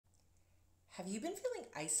Have you been feeling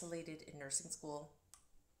isolated in nursing school?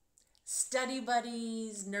 Study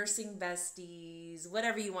buddies, nursing besties,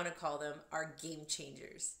 whatever you want to call them, are game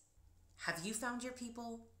changers. Have you found your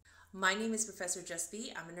people? My name is Professor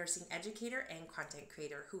Bestie. I'm a nursing educator and content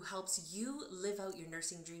creator who helps you live out your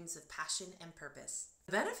nursing dreams of passion and purpose.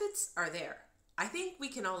 The benefits are there. I think we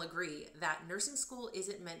can all agree that nursing school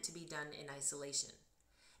isn't meant to be done in isolation.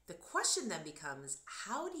 The question then becomes,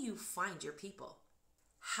 how do you find your people?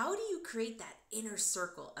 How do you create that inner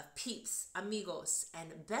circle of peeps, amigos,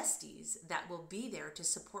 and besties that will be there to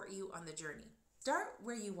support you on the journey? Start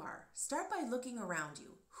where you are. Start by looking around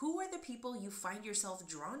you. Who are the people you find yourself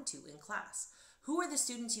drawn to in class? Who are the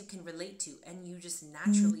students you can relate to and you just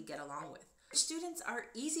naturally get along with? Which students are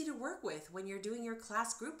easy to work with when you're doing your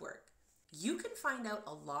class group work? You can find out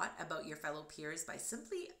a lot about your fellow peers by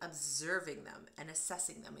simply observing them and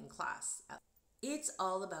assessing them in class. It's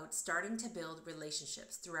all about starting to build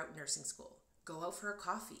relationships throughout nursing school. Go out for a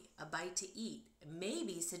coffee, a bite to eat,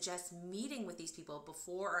 maybe suggest meeting with these people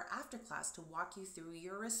before or after class to walk you through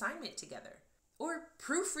your assignment together. Or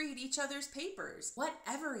proofread each other's papers.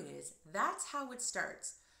 Whatever it is, that's how it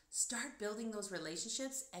starts. Start building those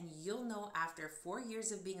relationships and you'll know after 4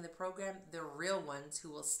 years of being in the program, the real ones who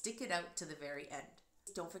will stick it out to the very end.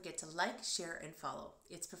 Don't forget to like, share, and follow.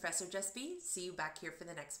 It's Professor Bestie. See you back here for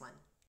the next one.